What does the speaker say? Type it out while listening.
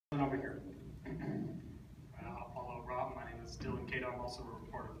also a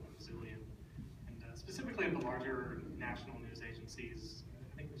reporter for the Brazilian. And specifically at the larger national news agencies,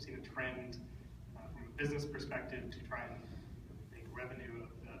 I think we've seen a trend from a business perspective to try and make revenue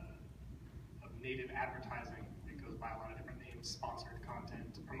of native advertising. It goes by a lot of different names: sponsored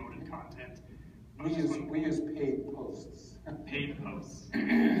content, promoted content. We use paid posts. Paid posts.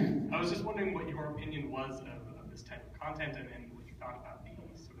 I was just wondering what your opinion was of this type of content, and what you thought about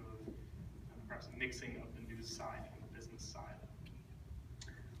the sort of perhaps mixing of the news side and the business side.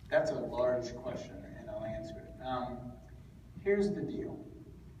 That's a large question, and I'll answer it. Here's the deal.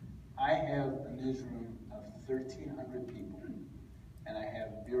 I have a newsroom of 1,300 people, and I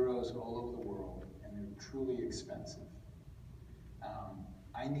have bureaus all over the world, and they're truly expensive.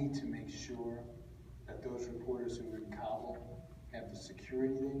 I need to make sure that those reporters who are in Kabul have the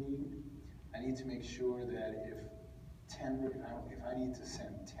security they need. I need to make sure that if I need to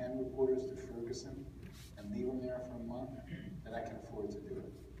send 10 reporters to Ferguson and leave them there for a month, that I can afford to do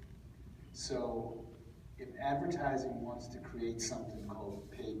it. So if advertising wants to create something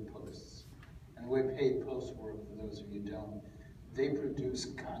called paid posts, and the way paid posts work, for those of you who don't, they produce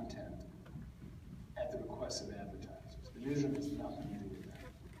content at the request of advertisers. The newsroom has nothing to do with that.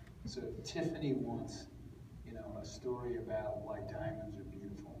 So if Tiffany wants, a story about why diamonds are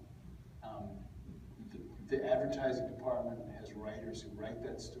beautiful, the advertising department has writers who write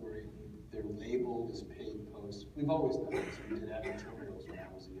that story. They're labeled as paid posts. We've always done this. We did editorials when I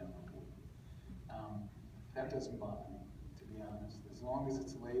was a young reporter. That doesn't bother me, to be honest. As long as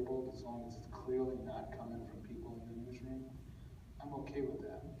it's labeled, as long as it's clearly not coming from people in the newsroom, I'm okay with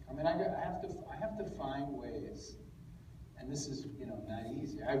that. I mean, I have to find ways, and this is, not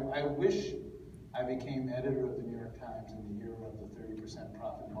easy. I wish I became editor of the New York Times in the era of the 30%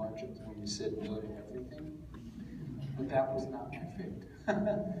 profit margins when you said no to everything, but that was not my fate.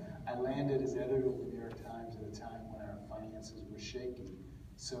 I landed as editor of the New York Times at a time when our finances were shaky,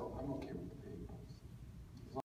 so I'm okay with that.